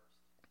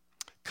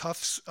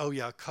Cuffs. Oh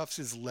yeah, Cuffs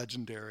is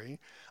legendary.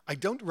 I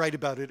don't write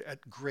about it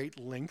at great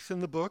length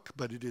in the book,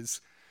 but it was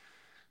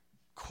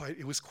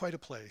quite a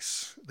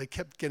place. They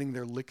kept getting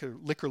their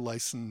liquor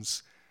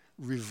license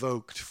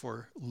revoked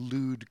for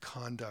lewd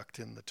conduct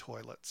in the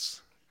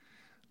toilets.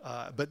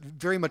 But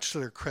very much to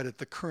their credit,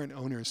 the current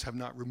owners have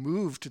not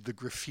removed the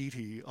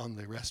graffiti on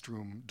the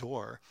restroom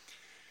door.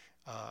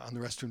 On the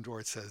restroom door,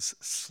 it says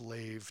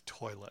 "slave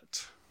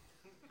toilet."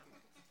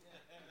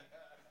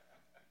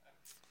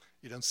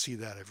 You don't see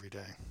that every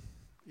day.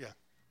 Yeah.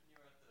 When you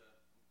were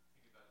at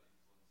thinking about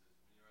influences, when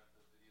you were at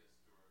the video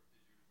store,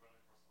 did you run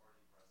across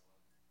Artie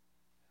Breslin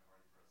and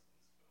Artie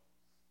Breslin's films?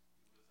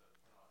 He was a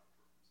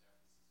pornographer from San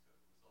Francisco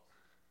who was also an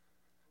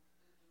academic and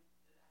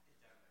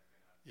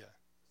Yeah.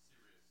 a serious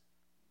narrative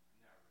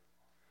author.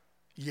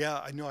 Yeah,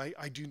 I know.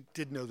 I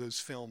did know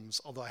those films,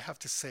 although I have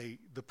to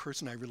say the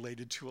person I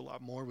related to a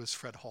lot more was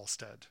Fred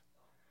Halstead,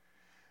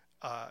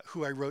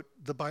 who I wrote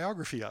the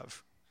biography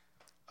of.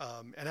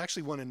 And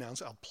actually want to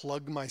announce, I'll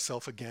plug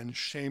myself again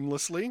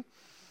shamelessly.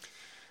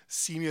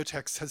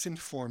 Semiotext has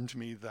informed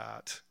me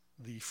that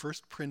the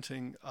first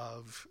printing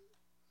of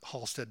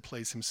Halstead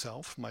Plays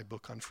Himself, my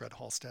book on Fred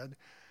Halstead,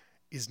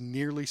 is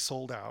nearly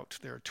sold out.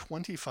 There are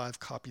 25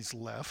 copies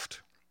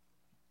left,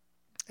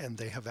 and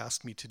they have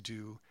asked me to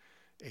do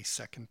a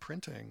second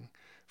printing,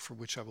 for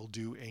which I will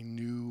do a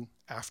new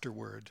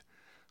afterword.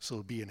 So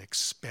it'll be an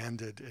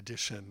expanded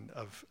edition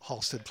of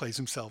Halstead Plays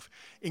Himself,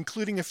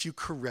 including a few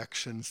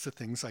corrections to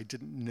things I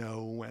didn't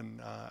know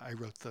when I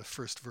wrote the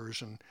first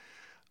version.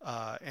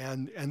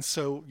 And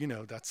so,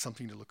 that's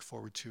something to look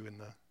forward to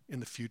in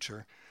the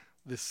future.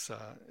 This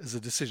is a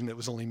decision that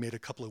was only made a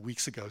couple of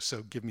weeks ago,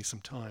 so give me some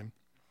time.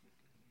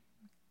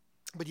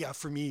 But yeah,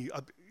 for me,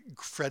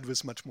 Fred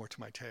was much more to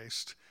my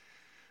taste.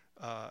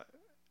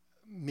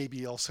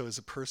 Maybe also as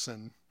a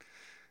person,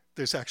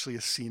 there's actually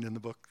a scene in the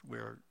book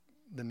where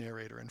the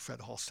narrator and Fred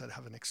Halstead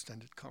have an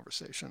extended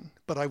conversation,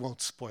 but I won't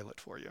spoil it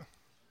for you.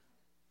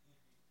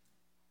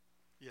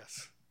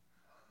 Yes.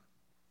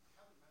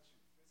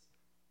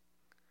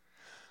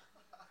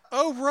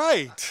 Oh,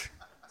 right.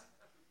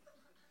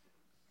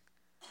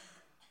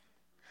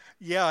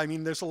 Yeah, I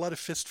mean, there's a lot of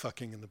fist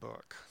fucking in the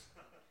book.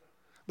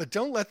 But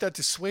don't let that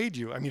dissuade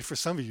you. I mean, for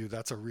some of you,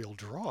 that's a real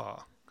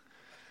draw.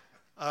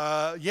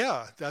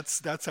 Yeah,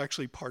 that's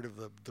actually part of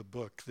the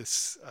book.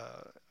 This,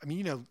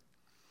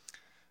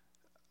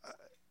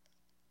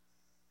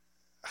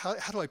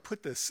 how do I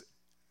put this?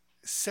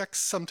 Sex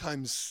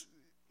sometimes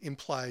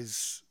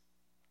implies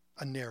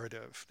a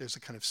narrative. There's a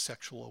kind of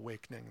sexual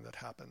awakening that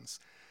happens.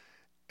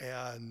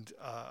 And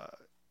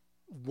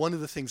one of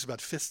the things about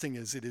fisting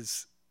is it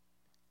is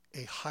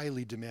a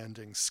highly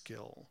demanding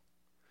skill.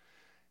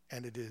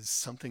 And it is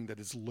something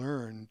that is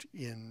learned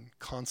in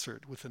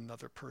concert with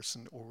another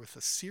person or with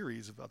a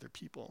series of other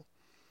people.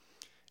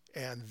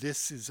 And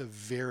this is a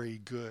very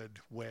good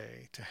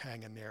way to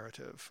hang a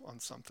narrative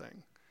on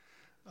something.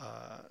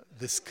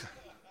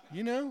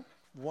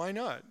 Why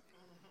not?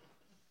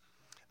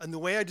 And the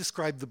way I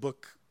describe the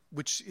book,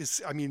 which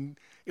is,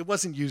 it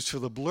wasn't used for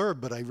the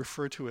blurb, but I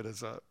refer to it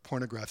as a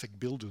pornographic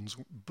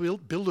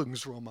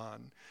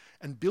Bildungsroman.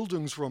 And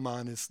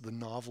Bildungsroman is the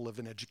novel of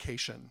an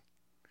education.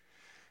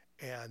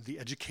 And the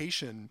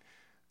education,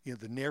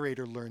 the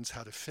narrator learns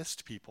how to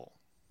fist people,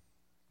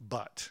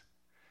 but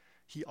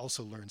he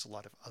also learns a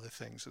lot of other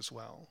things as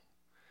well.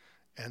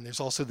 And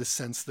there's also the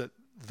sense that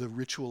the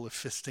ritual of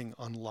fisting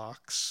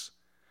unlocks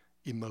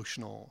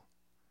emotional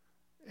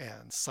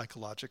and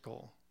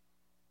psychological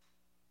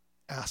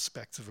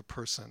aspects of a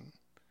person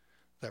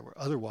that were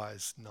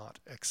otherwise not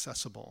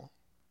accessible.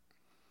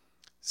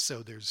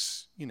 So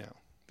there's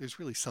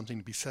really something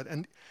to be said.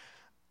 And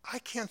I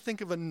can't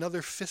think of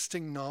another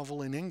fisting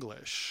novel in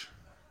English.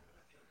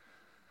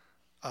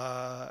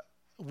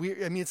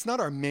 It's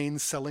not our main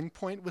selling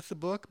point with the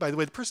book. By the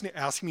way, the person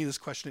asking me this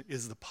question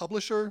is the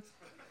publisher.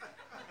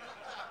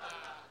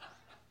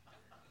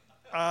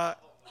 But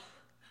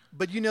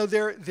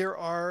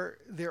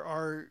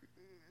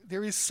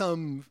there is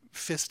some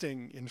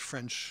fisting in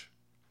French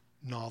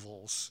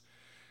novels,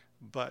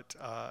 but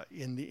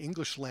in the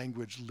English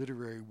language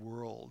literary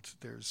world,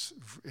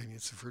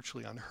 it's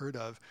virtually unheard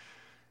of.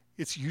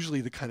 It's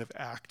usually the kind of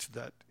act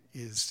that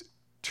is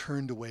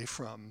turned away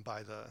from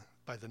by the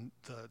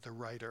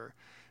writer,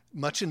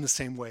 much in the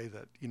same way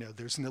that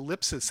there's an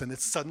ellipsis and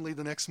it's suddenly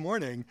the next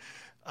morning.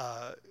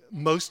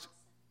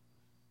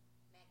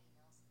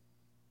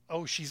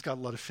 Oh, she's got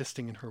a lot of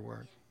fisting in her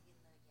work.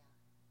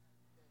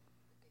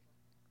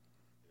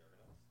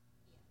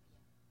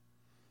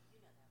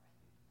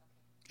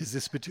 Is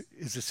this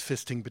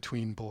fisting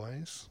between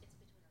boys?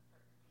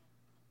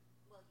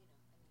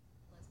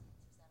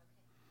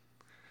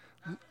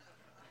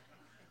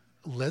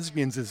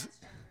 Lesbians is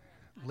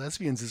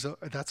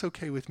that's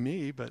okay with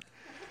me, but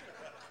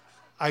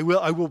I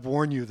will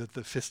warn you that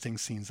the fisting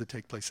scenes that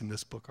take place in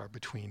this book are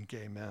between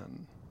gay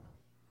men.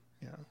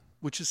 Yeah,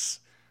 which is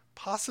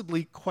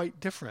possibly quite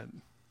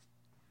different.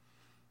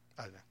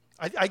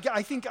 I don't know.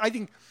 I think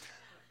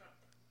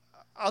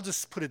I'll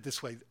just put it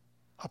this way: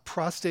 a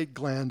prostate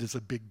gland is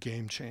a big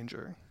game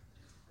changer.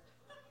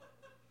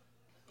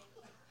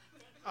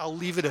 I'll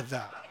leave it at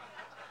that.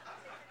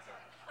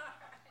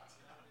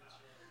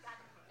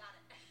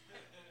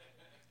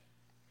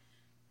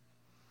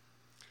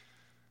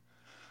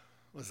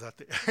 Was that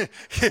the?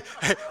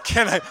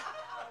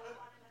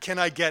 Can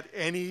I get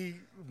any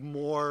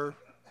more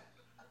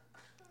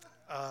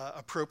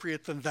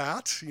appropriate than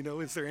that? You know,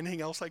 is there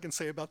anything else I can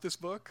say about this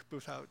book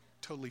without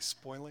totally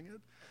spoiling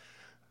it?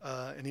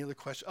 Any other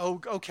question?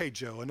 Oh, okay,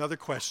 Joe. Another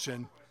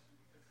question.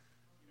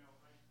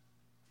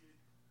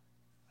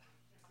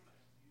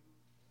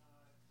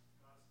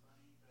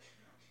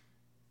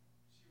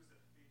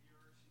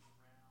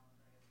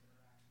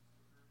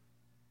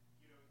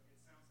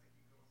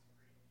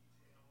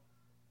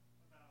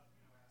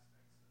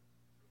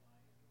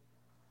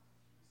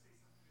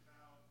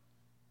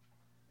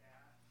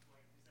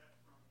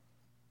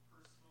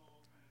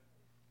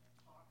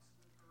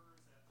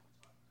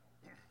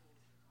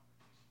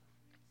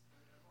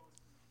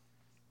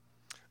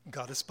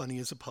 Goddess Bunny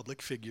is a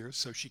public figure,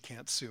 so she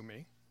can't sue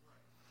me.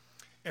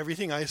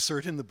 Everything I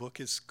assert in the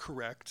book is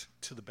correct,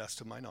 to the best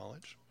of my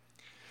knowledge.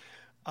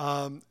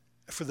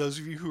 For those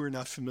of you who are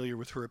not familiar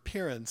with her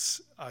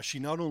appearance, she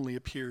not only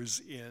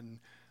appears in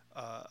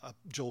a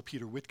Joel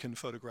Peter Witkin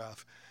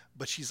photograph,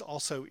 but she's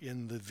also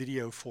in the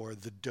video for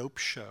The Dope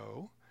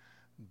Show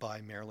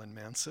by Marilyn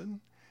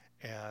Manson.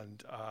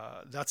 And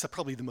that's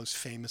probably the most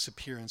famous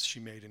appearance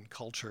she made in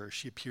culture.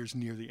 She appears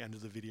near the end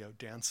of the video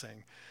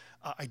dancing.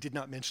 I did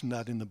not mention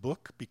that in the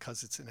book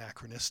because it's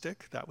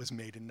anachronistic. That was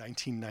made in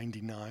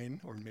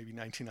 1999 or maybe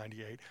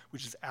 1998,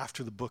 which is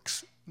after the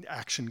book's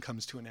action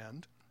comes to an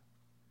end.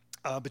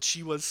 But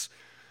she was,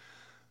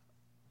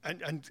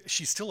 and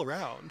she's still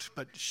around,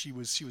 but she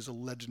was a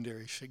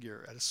legendary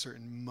figure at a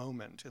certain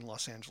moment in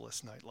Los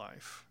Angeles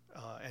nightlife.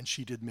 And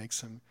she did make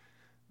some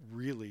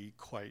really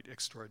quite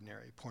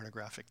extraordinary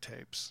pornographic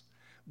tapes,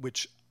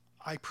 which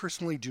I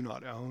personally do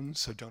not own,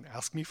 so don't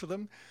ask me for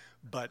them.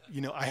 But, you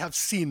know, I have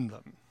seen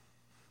them.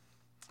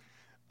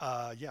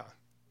 Yeah.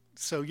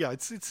 So, yeah,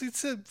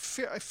 it's a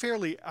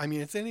fairly, I mean,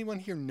 does anyone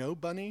here know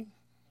Bunny?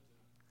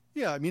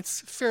 Yeah, I mean,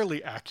 it's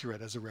fairly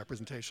accurate as a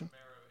representation.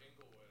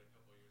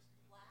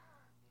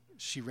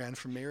 She ran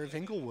for mayor of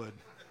Inglewood.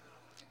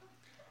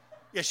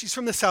 Yeah, she's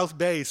from the South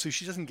Bay, so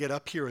she doesn't get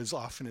up here as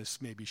often as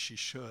maybe she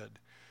should.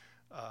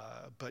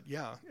 But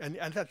yeah, and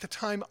at the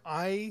time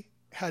I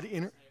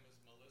had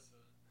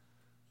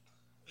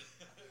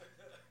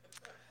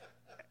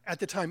at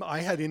the time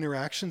I had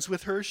interactions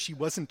with her, she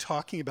wasn't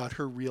talking about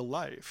her real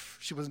life.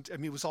 She wasn't. I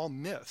mean, it was all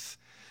myth.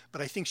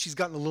 But I think she's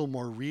gotten a little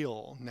more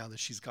real now that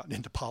she's gotten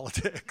into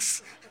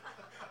politics.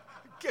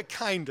 Yeah,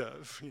 kind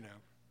of, you know.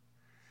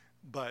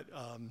 But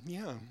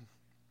yeah. So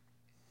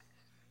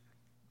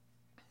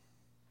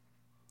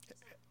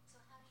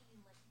how can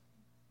you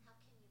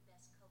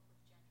best cope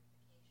with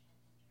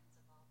gentrification in terms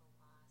of all the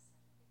loss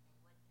and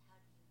everything? How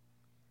do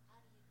you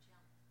jump the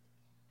gap?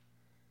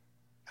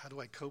 How do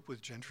I cope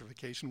with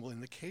gentrification? Well, in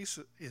the case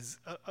is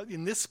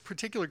in this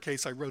particular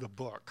case, I wrote a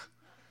book.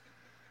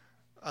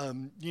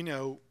 You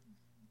know,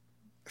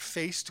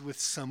 faced with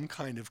some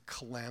kind of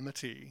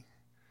calamity,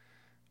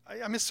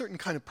 I'm a certain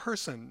kind of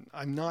person.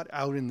 I'm not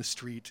out in the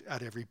street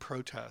at every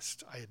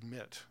protest. I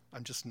admit,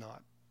 I'm just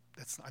not.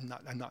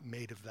 I'm not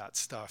made of that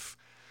stuff.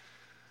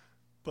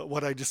 But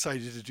what I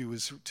decided to do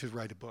was to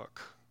write a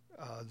book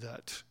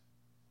that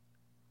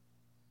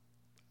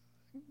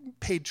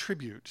paid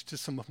tribute to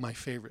some of my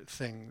favorite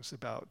things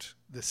about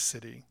this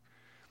city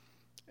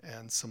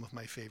and some of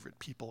my favorite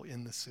people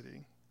in the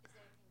city.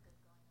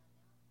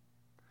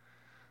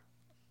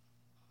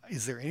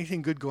 Is there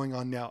anything good going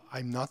on now?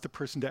 I'm not the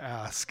person to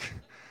ask.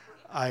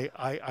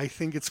 I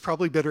think it's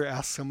probably better to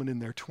ask someone in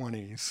their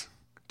 20s,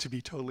 to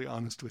be totally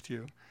honest with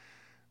you.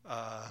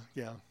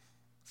 Yeah.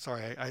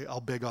 Sorry,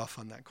 I'll beg off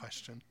on that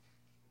question.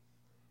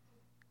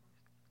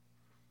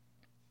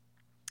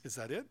 Is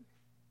that it?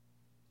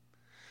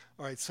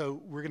 All right,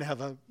 so we're going to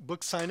have a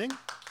book signing.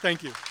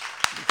 Thank you.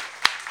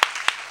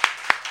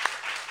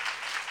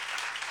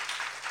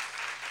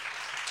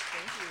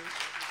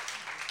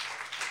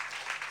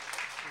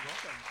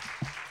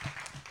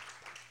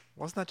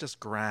 Wasn't that just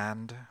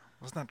grand?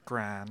 Wasn't that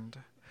grand?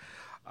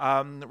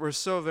 We're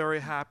so very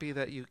happy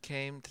that you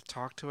came to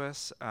talk to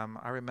us.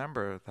 I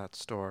remember that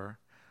store.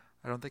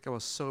 I don't think I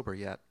was sober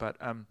yet, but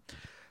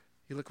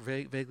you look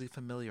vaguely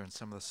familiar in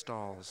some of the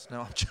stalls.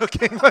 No, I'm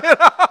joking.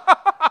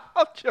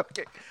 I'm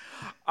joking.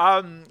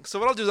 So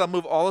what I'll do is I'll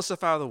move all the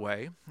stuff out of the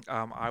way.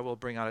 I will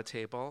bring out a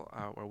table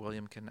where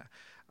William can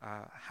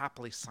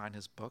happily sign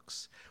his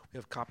books. We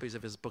have copies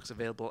of his books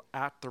available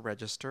at the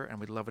register, and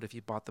we'd love it if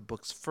you bought the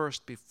books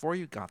first before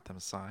you got them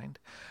signed.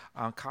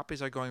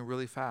 Copies are going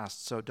really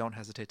fast, so don't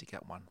hesitate to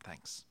get one.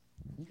 Thanks.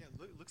 Yeah,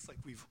 looks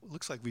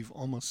like we've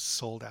almost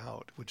sold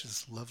out, which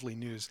is lovely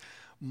news.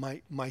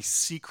 My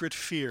secret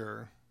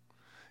fear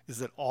is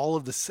that all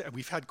of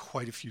we've had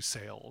quite a few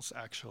sales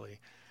actually,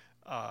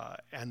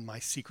 and my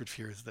secret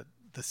fear is that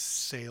the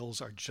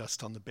sales are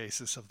just on the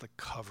basis of the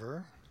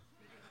cover.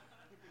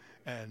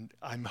 And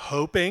I'm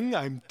hoping,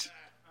 on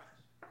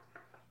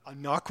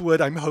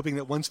knockwood, I'm hoping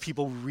that once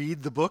people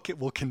read the book, it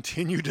will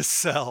continue to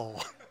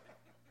sell.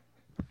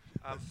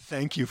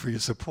 Thank you for your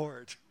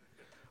support.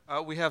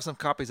 We have some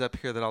copies up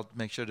here that I'll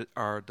make sure that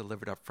are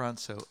delivered up front,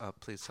 so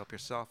please help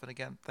yourself. And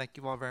again, thank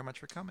you all very much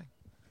for coming.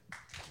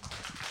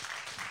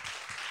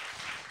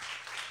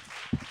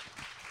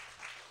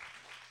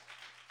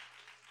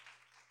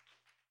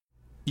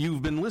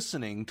 You've been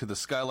listening to the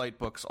Skylight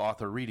Books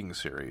author reading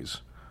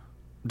series.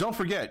 Don't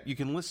forget, you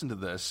can listen to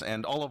this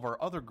and all of our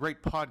other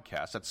great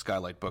podcasts at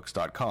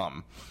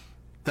skylightbooks.com.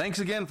 Thanks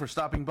again for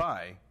stopping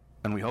by,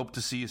 and we hope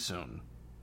to see you soon.